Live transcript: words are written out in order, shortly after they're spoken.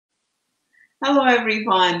Hello,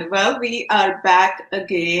 everyone. Well, we are back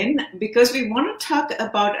again because we want to talk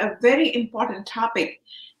about a very important topic,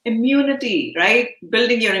 immunity, right?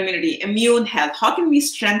 Building your immunity, immune health. How can we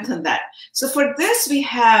strengthen that? So for this, we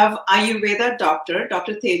have Ayurveda doctor,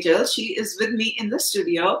 Dr. Tejal. She is with me in the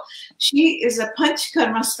studio. She is a Panch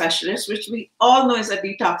Karma specialist, which we all know is a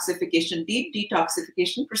detoxification, deep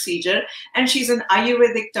detoxification procedure. And she's an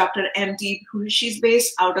Ayurvedic doctor, MD, who she's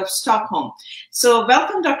based out of Stockholm. So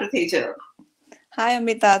welcome, Dr. Tejal. Hi,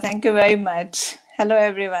 Amita. Thank you very much. Hello,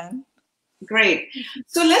 everyone. Great.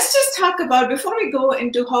 So let's just talk about, before we go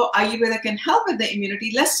into how Ayurveda can help with the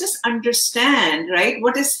immunity, let's just understand, right,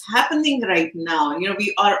 what is happening right now. You know,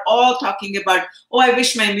 we are all talking about, oh, I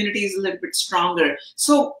wish my immunity is a little bit stronger.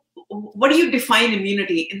 So what do you define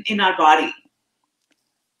immunity in our body?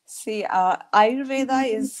 See,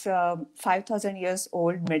 Ayurveda is 5,000 years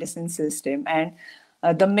old medicine system, and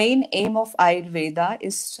the main aim of Ayurveda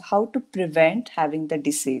is how to prevent having the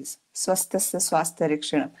disease. Swasthasya swasthya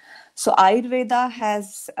rakshanam. So Ayurveda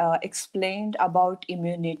has explained about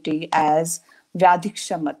immunity as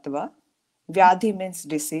vyadhikshamatva. Vyadhi means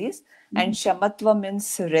disease, and shamatva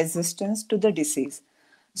means resistance to the disease.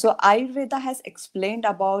 So Ayurveda has explained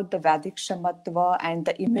about the Vedikshamatva and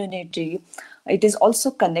the immunity. It is also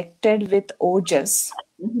connected with Ojas.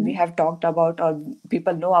 We have talked about, or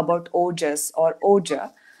people know about Ojas or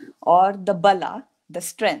Oja, or the Bala, the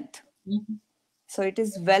strength. So it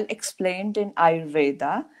is well explained in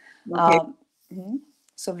Ayurveda. Okay.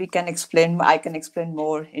 So we can explain, I can explain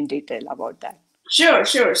more in detail about that. Sure.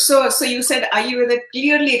 So you said Ayurveda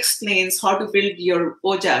clearly explains how to build your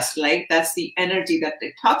ojas, right? That's the energy that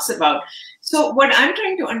it talks about. So what I'm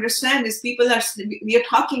trying to understand is we are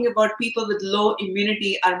talking about people with low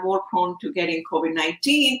immunity are more prone to getting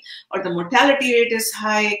COVID-19, or the mortality rate is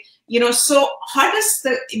high. You know, so how does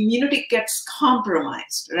the immunity gets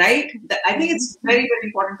compromised, right? I think it's a very, very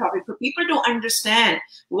important topic for people to understand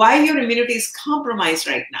why your immunity is compromised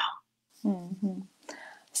right now.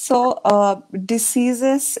 So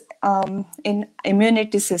diseases in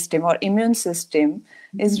immunity system or immune system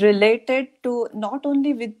is related to not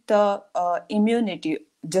only with the immunity,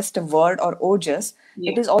 just a word or ojas,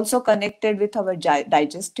 it is also connected with our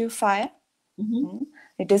digestive fire.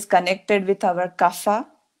 It is connected with our kapha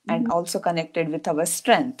and also connected with our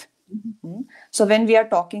strength. So when we are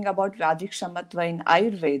talking about Vedikshamatva in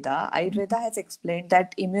Ayurveda, Ayurveda has explained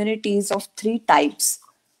that immunity is of 3 types.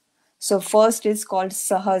 So first is called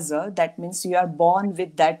sahaja, that means you are born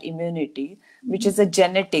with that immunity, which is a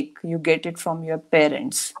genetic, you get it from your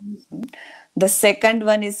parents. The second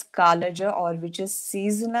one is kalaja, or which is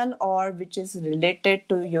seasonal or which is related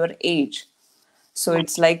to your age. So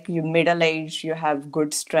it's like you middle age, you have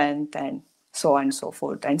good strength and so on and so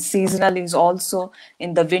forth. And seasonal is also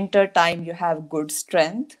in the winter time, you have good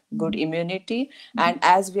strength, good immunity. And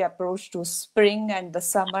as we approach to spring and the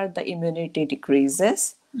summer, the immunity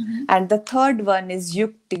decreases. And the third one is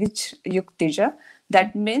yuktija.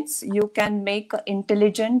 That means you can make an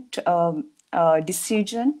intelligent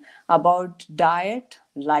decision about diet,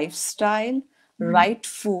 lifestyle, right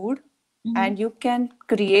food, and you can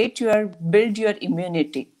build your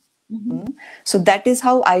immunity. So that is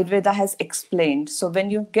how Ayurveda has explained. So when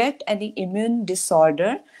you get any immune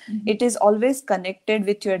disorder, it is always connected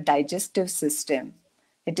with your digestive system.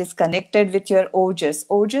 It is connected with your ojas.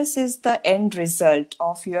 Ojas is the end result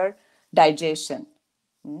of your digestion.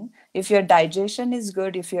 If your digestion is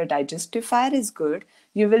good, if your digestive fire is good,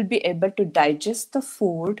 you will be able to digest the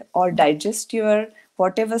food or digest your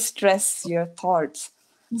whatever stress, your thoughts.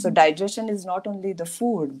 So digestion is not only the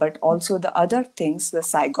food, but also the other things, the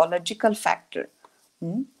psychological factor.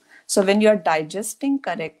 So when you're digesting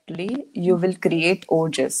correctly, you will create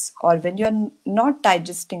ojas. Or when you're not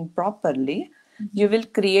digesting properly, you will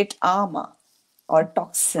create ama or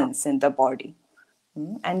toxins in the body.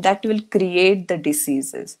 And that will create the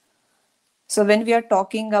diseases. So when we are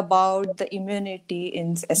talking about the immunity,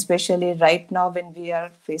 especially right now when we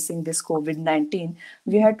are facing this COVID-19,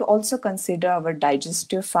 we have to also consider our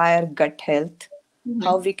digestive fire, gut health,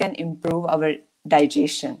 how we can improve our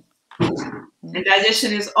digestion. And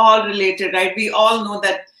digestion is all related, right? We all know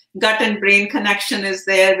that gut and brain connection is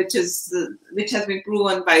there, which has been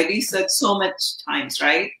proven by research so much times,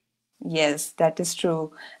 right? Yes, that is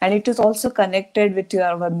true. And it is also connected with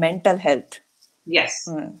our mental health. Yes.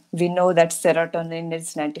 We know that serotonin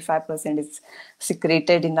is 95% is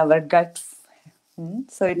secreted in our gut.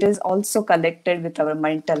 So it is also connected with our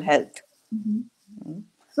mental health.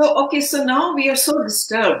 So now we are so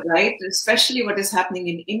disturbed, right? Especially what is happening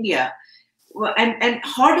in India. And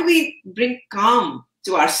how do we bring calm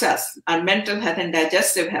to ourselves, our mental health and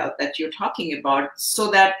digestive health that you're talking about, so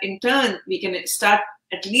that in turn we can start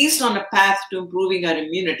at least on a path to improving our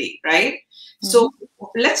immunity, right? So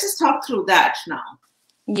let's just talk through that now.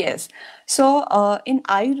 Yes. So in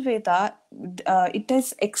Ayurveda, it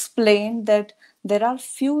is explained that there are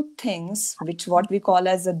few things which what we call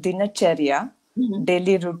as a dinacharya, Mm-hmm.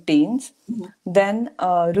 daily routines, Mm-hmm. then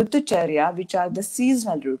rutucharya, which are the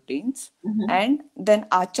seasonal routines, Mm-hmm. and then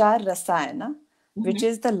achar rasayana, which Mm-hmm.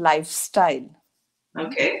 is the lifestyle.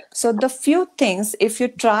 Okay. So the few things, if you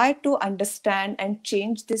try to understand and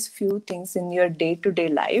change these few things in your day-to-day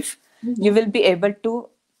life, you Mm-hmm. will be able to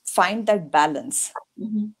find that balance.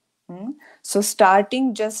 Mm-hmm. So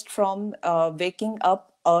starting just from waking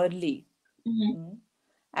up early Mm-hmm.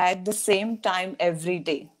 at the same time every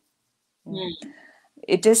day. Mm-hmm.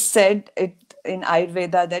 It is said in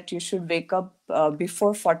Ayurveda that you should wake up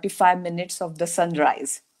before 45 minutes of the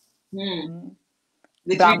sunrise.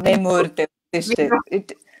 Which Brahme Muhurte. we know.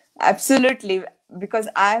 It absolutely, because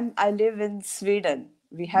I live in Sweden.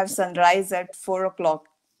 We have sunrise at 4 o'clock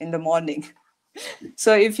in the morning.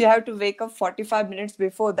 So if you have to wake up 45 minutes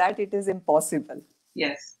before that, it is impossible.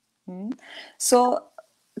 Yes. So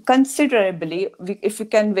considerably, if you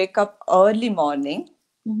can wake up early morning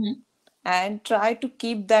Mm-hmm. and try to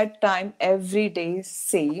keep that time every day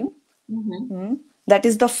same, Mm-hmm. that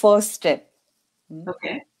is the first step.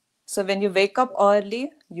 Okay. So when you wake up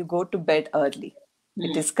early, you go to bed early. It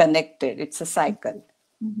Mm-hmm. is connected. It's a cycle.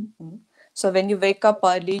 So when you wake up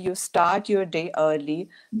early, you start your day early.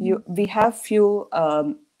 Mm-hmm. We have few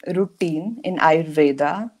routine in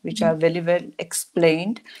Ayurveda which are very well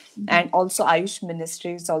explained, Mm-hmm. and also Ayush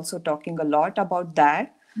Ministry is also talking a lot about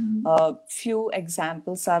that. Mm-hmm. Few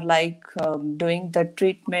examples are like doing the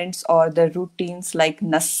treatments or the routines like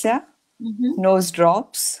nasya, Mm-hmm. nose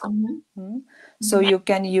drops. Mm-hmm. So you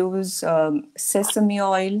can use sesame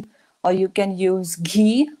oil, or you can use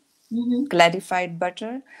ghee, Mm-hmm. clarified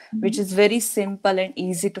butter, which is very simple and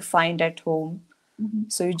easy to find at home. Mm-hmm.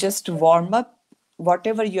 So you just warm up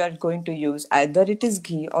whatever you are going to use, either it is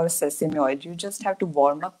ghee or sesame oil. You just have to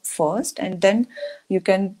warm up first, and then you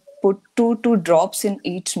can put two drops in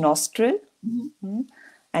each nostril,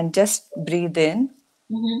 and just breathe in.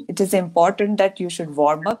 Mm-hmm. It is important that you should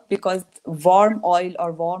warm up, because warm oil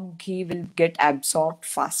or warm ghee will get absorbed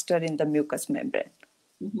faster in the mucous membrane.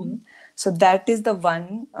 Mm-hmm. So that is the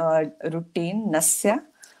one routine, nasya.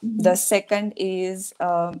 Mm-hmm. The second is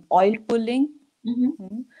oil pulling.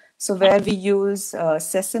 Mm-hmm. So where we use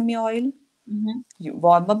sesame oil, Mm-hmm. you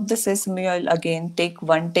warm up the sesame oil again, take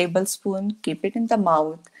 1 tablespoon, keep it in the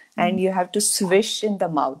mouth, and you have to swish in the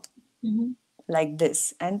mouth Mm-hmm. like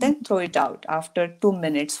this, and then throw it out after 2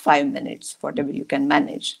 minutes, 5 minutes, whatever you can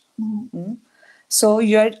manage. So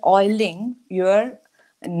you're oiling your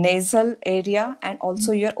nasal area and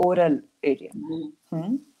also your oral area.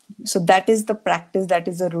 So that is the practice, that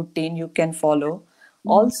is a routine you can follow.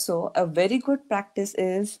 Also, a very good practice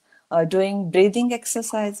is doing breathing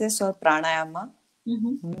exercises or pranayama.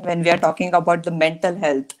 Mm-hmm. When we are talking about the mental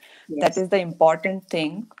health, that Yes. is the important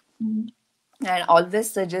thing. Mm-hmm. And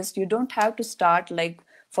always suggest you don't have to start like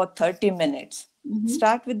for 30 minutes. Mm-hmm.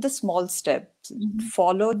 Start with the small steps. Mm-hmm.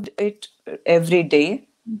 Follow it every day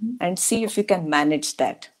Mm-hmm. and see if you can manage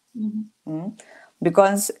that. Mm-hmm.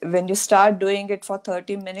 Because when you start doing it for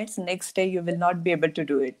 30 minutes, next day you will not be able to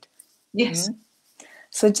do it. Yes.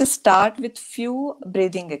 So just start with few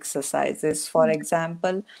breathing exercises. For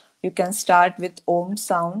example, you can start with Om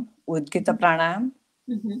sound, Udgita Pranayam.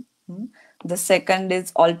 Mm-hmm. The second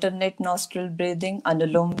is alternate nostril breathing,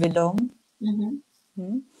 Anulom Vilom,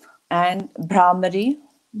 Mm-hmm. and Brahmari,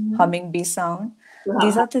 Mm-hmm. humming bee sound. Wow.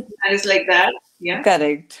 These are the And it's like that. Yeah.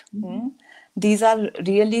 correct. These are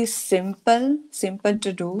really simple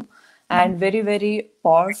to do, and very, very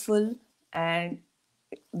powerful, and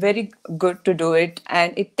very good to do it.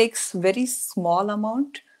 And it takes very small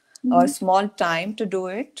amount or Mm-hmm. small time to do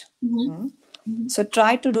it. Mm-hmm. So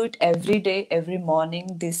try to do it every day, every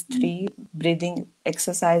morning, these three breathing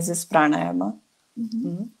exercises, pranayama,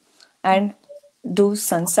 Mm-hmm. and do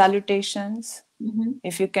sun salutations. Mm-hmm.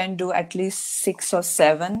 If you can do at least 6 or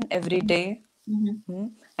 7 every day, Mm-hmm.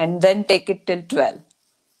 and then take it till 12.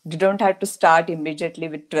 You don't have to start immediately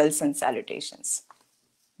with 12 sun salutations.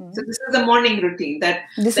 So this is the morning routine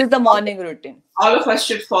This that is the morning routine. all of us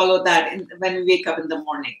should follow that when we wake up in the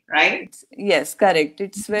morning, right? Yes, correct.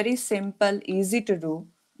 It's very simple, easy to do.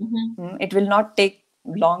 Mm-hmm. It will not take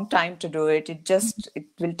long time to do it. It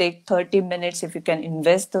will take 30 minutes. If you can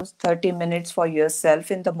invest those 30 minutes for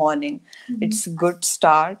yourself in the morning, Mm-hmm. it's a good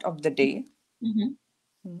start of the day.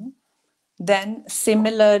 Mm-hmm. Then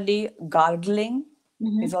similarly, gargling.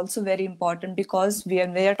 is also very important, because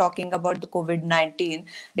when we are talking about the COVID-19,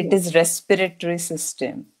 it is respiratory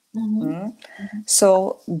system.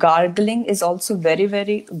 So gargling is also very,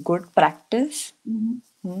 very good practice,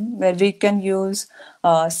 where we can use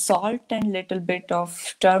salt and little bit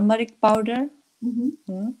of turmeric powder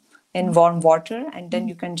in warm water, and then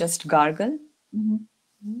you can just gargle.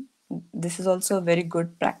 This is also a very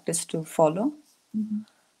good practice to follow.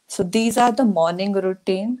 So these are the morning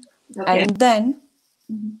routine. Okay. And then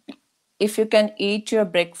if you can eat your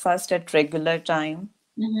breakfast at regular time,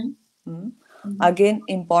 again,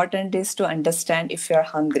 important is to understand if you're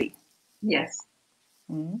hungry. Yes.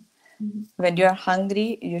 When you're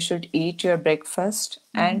hungry, you should eat your breakfast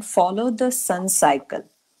and follow the sun cycle.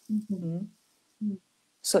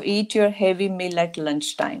 So eat your heavy meal at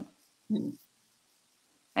lunchtime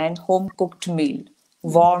and home cooked meal,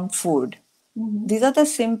 warm food. These are the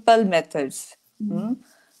simple methods.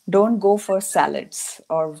 Don't go for salads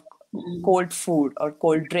or cold food or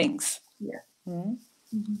cold drinks. Yeah.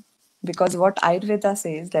 Because what Ayurveda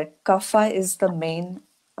says that kapha is the main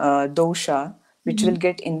dosha which will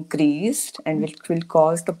get increased and which will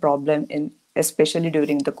cause the problem in especially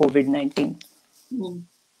during the COVID-19.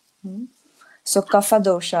 So kapha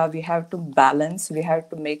dosha we have to balance, we have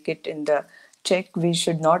to make it in the check. We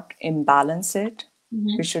should not imbalance it.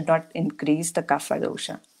 We should not increase the kapha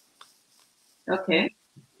dosha. Okay.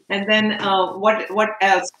 And then what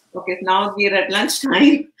else? Okay, now we're at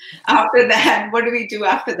lunchtime. After that, what do we do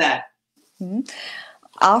after that?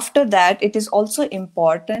 After that, it is also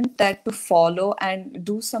important that to follow and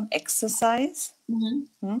do some exercise.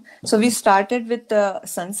 So we started with the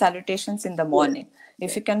sun salutations in the morning.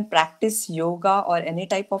 If you can practice yoga or any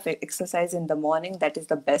type of exercise in the morning, that is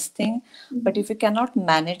the best thing. But if you cannot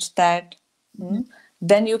manage that,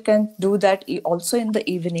 then you can do that also in the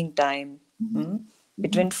evening time.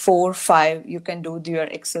 Between 4-5, you can do your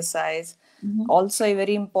exercise. Also,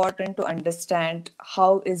 very important to understand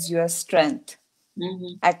how is your strength.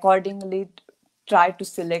 Accordingly, try to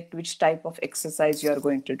select which type of exercise you are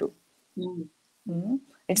going to do.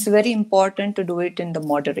 It's very important to do it in the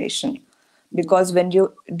moderation, because when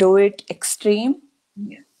you do it extreme,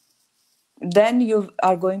 then you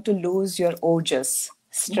are going to lose your ojas,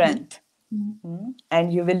 strength,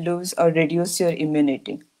 and you will lose or reduce your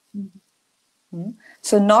immunity.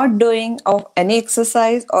 So not doing of any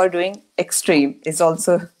exercise or doing extreme is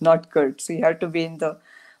also not good. So you have to be in the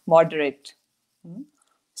moderate.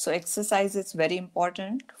 So exercise is very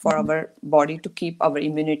important for our body to keep our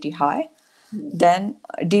immunity high. Then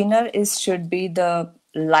dinner should be the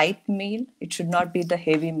light meal. It should not be the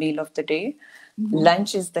heavy meal of the day.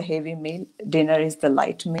 Lunch is the heavy meal. Dinner is the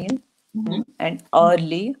light meal. And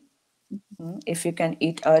early, if you can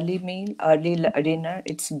eat early meal, early dinner,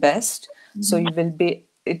 it's best. So it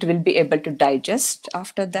will be able to digest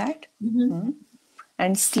after that.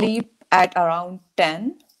 And sleep at around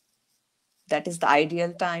 10. That is the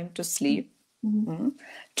ideal time to sleep.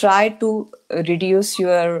 Try to reduce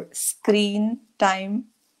your screen time.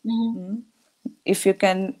 If you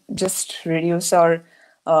can just reduce or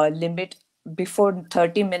limit before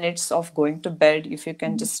 30 minutes of going to bed, if you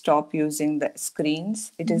can just stop using the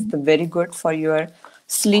screens, it is very good for your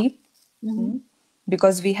sleep.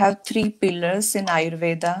 Because we have 3 pillars in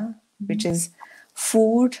Ayurveda, which is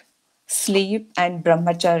food, sleep, and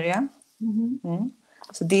brahmacharya.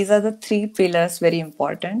 So these are the 3 pillars very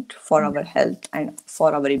important for our health and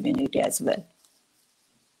for our immunity as well.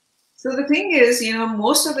 So the thing is,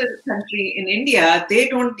 most of the country in India, they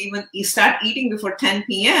don't even start eating before 10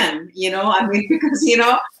 p.m., I mean, because,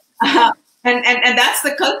 and that's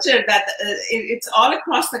the culture that it's all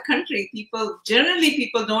across the country. People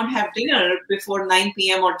don't have dinner before 9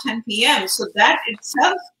 p.m. or 10 p.m. So that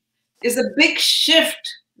itself is a big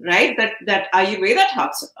shift, right? That Ayurveda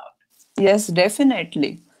talks about. Yes,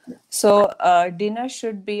 definitely. So dinner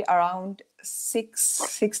should be around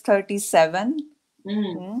 6:37.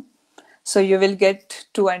 So you will get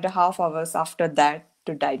 2.5 hours after that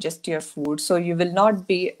to digest your food. So you will not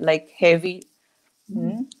be like heavy.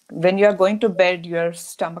 When you are going to bed, your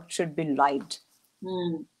stomach should be light.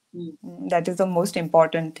 That is the most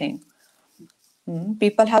important thing.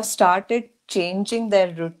 People have started changing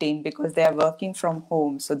their routine because they are working from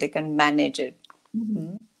home, so they can manage it.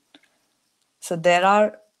 So there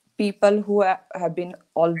are people who have been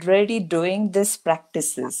already doing these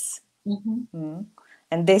practices,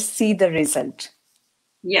 and they see the result.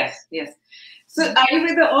 Yes. So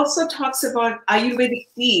Ayurveda also talks about Ayurvedic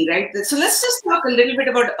tea, right? So let's just talk a little bit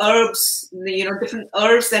about herbs, different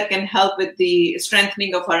herbs that can help with the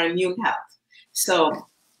strengthening of our immune health. So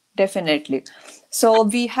definitely. So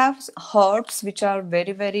we have herbs which are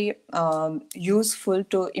very, very useful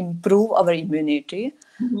to improve our immunity.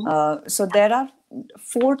 So there are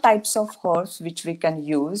 4 types of herbs which we can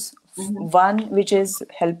use. One which is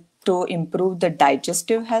help to improve the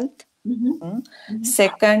digestive health.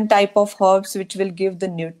 Second type of herbs which will give the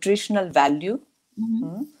nutritional value.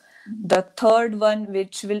 The third one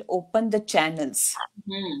which will open the channels.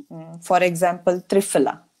 For example,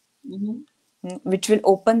 Triphala. Which will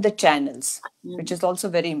open the channels, which is also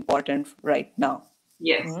very important right now.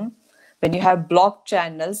 Yes. When you have blocked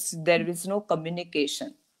channels, there is no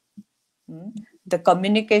communication. The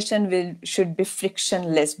communication should be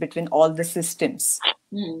frictionless between all the systems.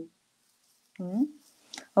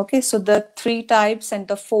 Okay, so the 3 types, and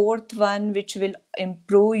the 4th one which will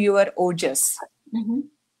improve your ojas.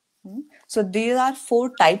 So these are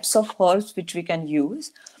 4 types of herbs which we can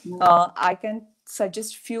use. I can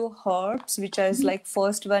suggest few herbs which is like,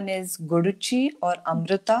 first one is guduchi or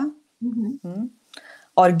amrita,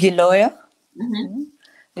 or giloya.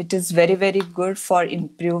 It is very, very good for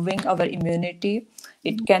improving our immunity.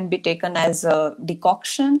 It can be taken as a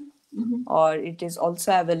decoction, or it is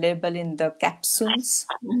also available in the capsules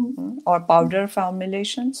or powder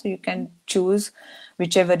formulation. So you can choose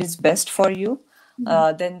whichever is best for you.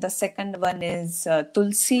 Then the second one is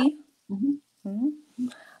tulsi.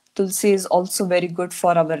 Tulsi is also very good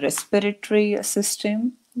for our respiratory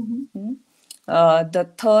system. The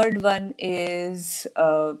third one is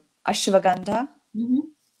ashwagandha.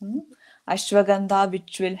 Ashwagandha,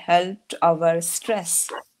 which will help our stress.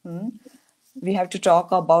 We have to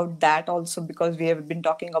talk about that also, because we have been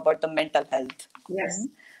talking about the mental health. Yes.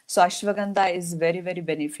 So ashwagandha is very, very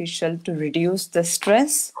beneficial to reduce the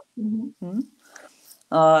stress. Then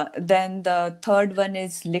the third one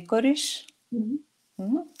is licorice.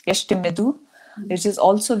 Yashtimedu, which is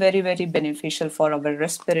also very, very beneficial for our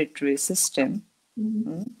respiratory system.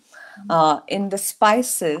 In the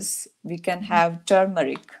spices, we can have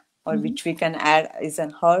turmeric, or which we can add is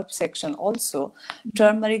an herb section also.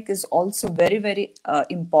 Turmeric is also very, very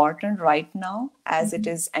important right now, as it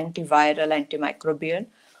is antiviral, antimicrobial.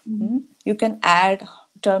 You can add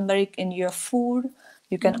turmeric in your food.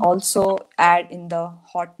 You can also add in the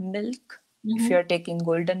hot milk. If you're taking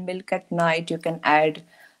golden milk at night, you can add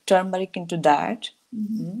turmeric into that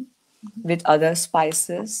with other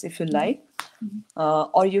spices if you like.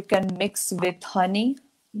 Or you can mix with honey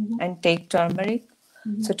and take turmeric.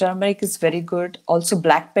 So turmeric is very good. Also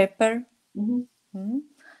black pepper.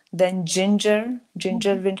 Then ginger.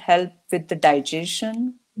 Ginger will help with the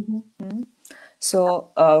digestion. So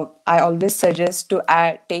I always suggest to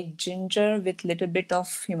take ginger with little bit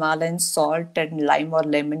of Himalayan salt and lime or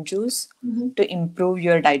lemon juice to improve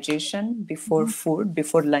your digestion before food,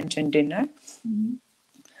 before lunch and dinner.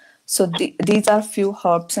 So these are few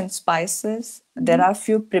herbs and spices. There are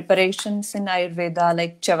few preparations in Ayurveda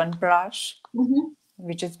like Chyawanprash,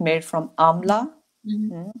 which is made from amla.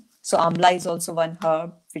 So amla is also one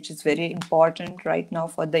herb which is very important right now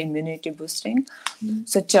for the immunity boosting.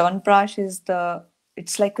 So Chyawanprash is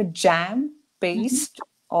it's like a jam paste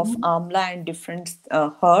of amla and different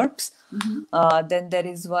herbs. Then there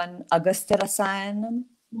is one Agastya Rasayanam,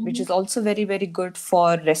 which is also very, very good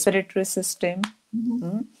for respiratory system.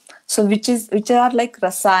 So which are like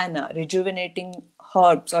rasayana, rejuvenating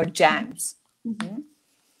herbs or jams.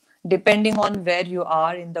 Depending on where you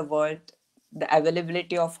are in the world, the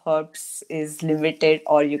availability of herbs is limited,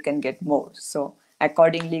 or you can get more. So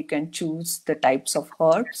accordingly, you can choose the types of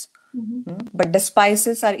herbs. But the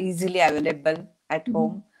spices are easily available at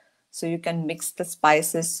home. So you can mix the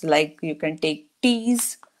spices, like you can take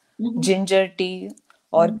teas, ginger tea,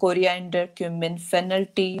 or coriander, cumin, fennel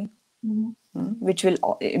tea, which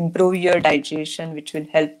will improve your digestion, which will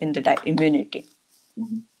help in the immunity.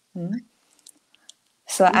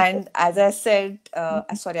 So, and as I said,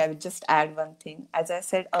 sorry, I will just add one thing. As I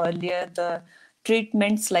said earlier, the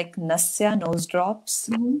treatments like nasya, nose drops,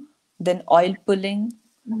 then oil pulling,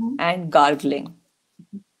 and gargling.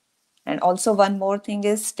 And also one more thing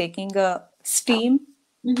is taking a steam,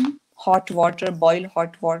 hot water, boil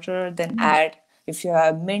hot water, then add, if you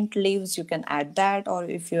have mint leaves, you can add that, or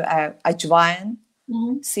if you have ajwain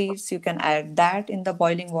seeds, you can add that in the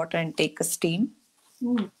boiling water and take a steam.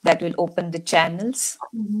 That will open the channels.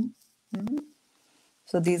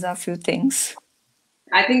 So these are a few things.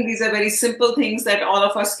 I think these are very simple things that all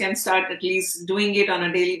of us can start at least doing it on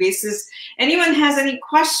a daily basis. Anyone has any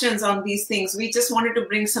questions on these things? We just wanted to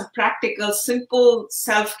bring some practical, simple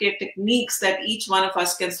self-care techniques that each one of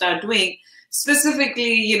us can start doing.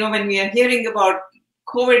 Specifically, when we are hearing about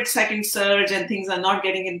COVID second surge and things are not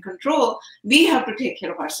getting in control, we have to take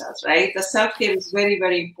care of ourselves, right? The self-care is very,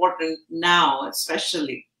 very important now,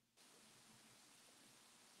 especially.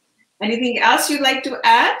 Anything else you'd like to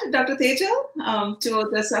add, Dr. Tejal, to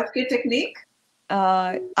the self-care technique?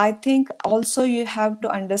 I think also you have to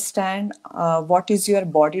understand what is your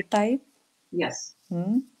body type. Yes.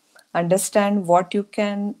 Understand what you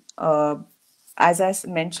can, as I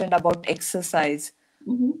mentioned about exercise,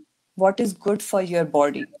 what is good for your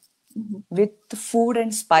body. With food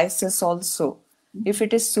and spices also, if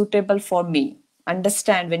it is suitable for me.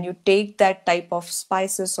 Understand when you take that type of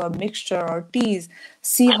spices or mixture or teas,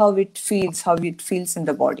 see how it feels in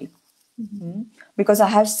the body. Because I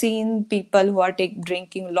have seen people who are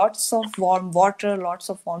drinking lots of warm water, lots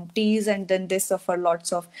of warm teas, and then they suffer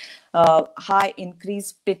lots of high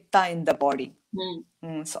increased pitta in the body.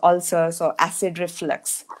 So ulcers or acid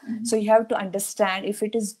reflux. So you have to understand if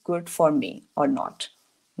it is good for me or not.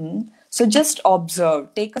 So just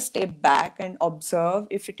observe, take a step back and observe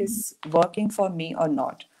if it is working for me or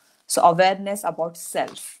not. So awareness about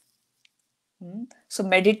self. So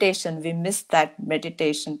meditation, we miss that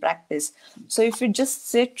meditation practice. So if you just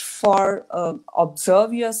sit for,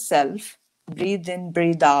 observe yourself, breathe in,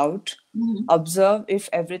 breathe out, observe if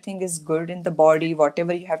everything is good in the body,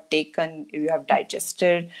 whatever you have taken, you have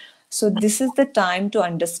digested. So this is the time to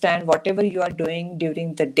understand whatever you are doing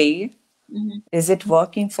during the day, is it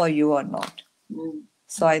working for you or not?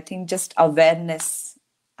 So I think just awareness,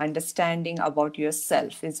 understanding about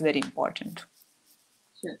yourself is very important.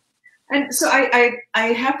 Sure. And so I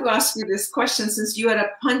have to ask you this question, since you are a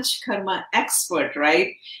Panch Karma expert,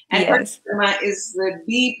 right? And Yes. Panch Karma is the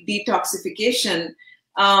deep detoxification.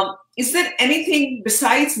 Is there anything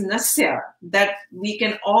besides Nasya that we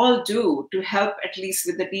can all do to help at least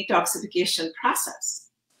with the detoxification process?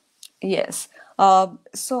 Yes.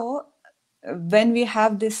 So when we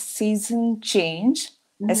have this season change,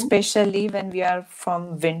 especially when we are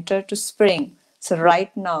from winter to spring. So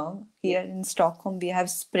right now here in Stockholm, we have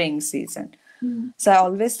spring season. So I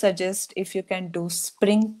always suggest if you can do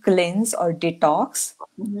spring cleanse or detox,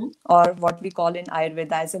 or what we call in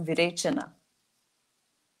Ayurveda as a virechana.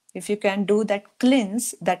 If you can do that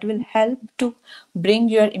cleanse, that will help to bring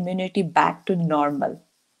your immunity back to normal.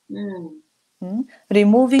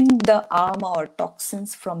 Removing the ama or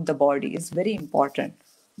toxins from the body is very important.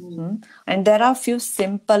 And there are few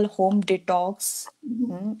simple home detox.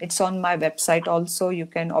 It's on my website also. You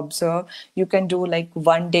can observe. You can do like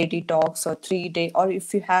 1 day detox or 3 day. Or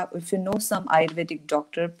if you know some Ayurvedic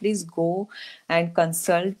doctor, please go and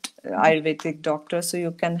consult Ayurvedic doctor so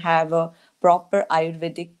you can have a proper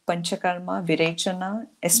Ayurvedic panchakarma, virechana,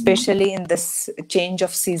 especially in this change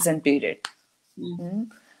of season period.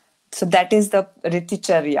 So that is the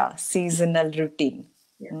riticharya, seasonal routine.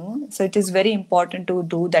 So it is very important to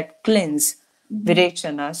do that cleanse,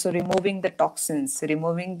 virechana. So removing the toxins,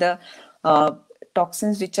 removing the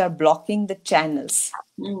toxins which are blocking the channels.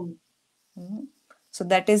 So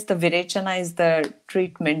that is the virechana, is the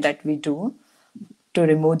treatment that we do to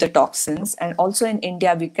remove the toxins. And also in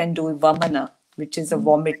India, we can do vamana, which is a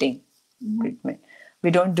vomiting treatment.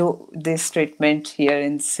 We don't do this treatment here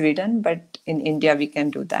in Sweden, but in India, we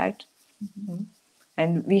can do that.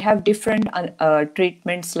 And we have different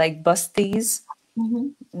treatments like bastis,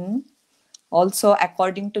 also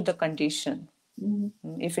according to the condition.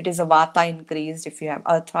 If it is a vata increased, if you have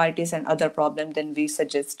arthritis and other problem, then we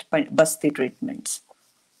suggest basti treatments,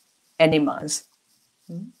 enemas.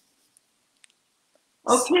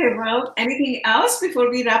 Okay, well, anything else before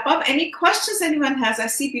we wrap up? Any questions anyone has? I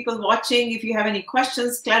see people watching. If you have any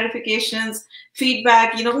questions, clarifications,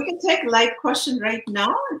 feedback, we can take a live question right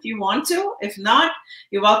now if you want to. If not,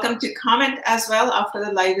 you're welcome to comment as well after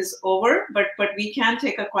the live is over. But we can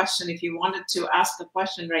take a question if you wanted to ask a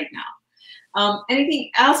question right now. Anything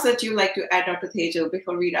else that you'd like to add, Dr. Tejal,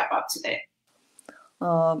 before we wrap up today?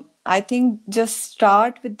 I think just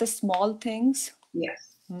start with the small things.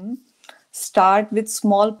 Yes. Start with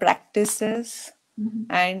small practices.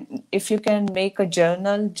 And if you can make a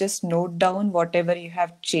journal, just note down whatever you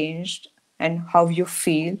have changed and how you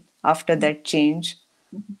feel after that change.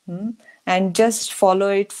 And just follow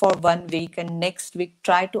it for 1 week, and next week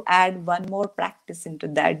try to add one more practice into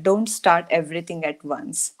that. Don't start everything at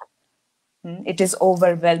once. It is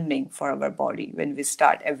overwhelming for our body when we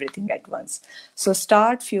start everything at once. So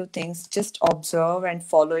start few things, just observe and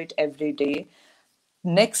follow it every day.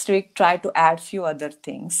 Next week, try to add few other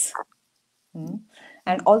things.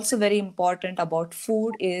 And also very important about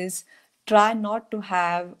food is try not to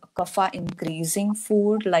have kapha increasing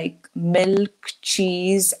food like milk,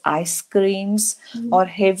 cheese, ice creams, or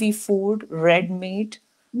heavy food, red meat.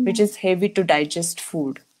 which is heavy to digest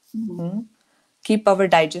food. Keep our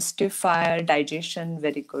digestive fire, digestion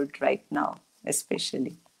very good right now,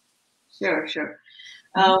 especially. Sure, sure.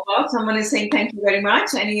 Well, someone is saying thank you very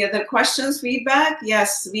much. Any other questions, feedback?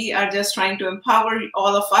 Yes, we are just trying to empower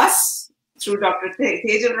all of us through Dr.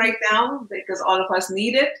 Tejal right now, because all of us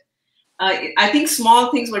need it. I think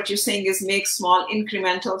small things, what you're saying is make small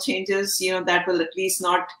incremental changes, that will at least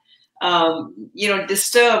not,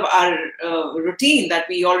 disturb our routine that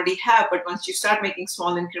we already have. But once you start making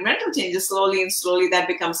small incremental changes, slowly and slowly, that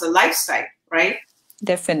becomes a lifestyle, right?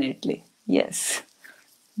 Definitely. Yes.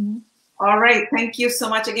 All right. Thank you so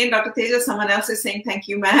much again, Dr. Teja. Someone else is saying thank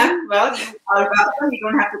you, ma'am. Well, you are welcome. You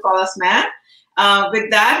don't have to call us ma'am.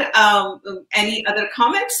 With that, any other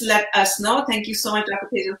comments, let us know. Thank you so much, Dr.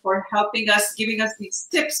 Teja, for helping us, giving us these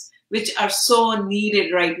tips, which are so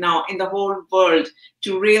needed right now in the whole world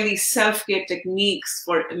to really self-care techniques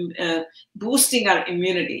for boosting our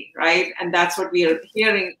immunity, right? And that's what we are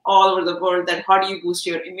hearing all over the world, that how do you boost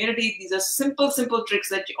your immunity? These are simple, simple tricks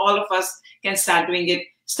that all of us can start doing it.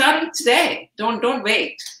 Starting today. Don't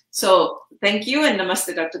wait. So thank you, and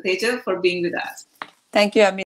namaste, Dr. Teja, for being with us. Thank you, Amit.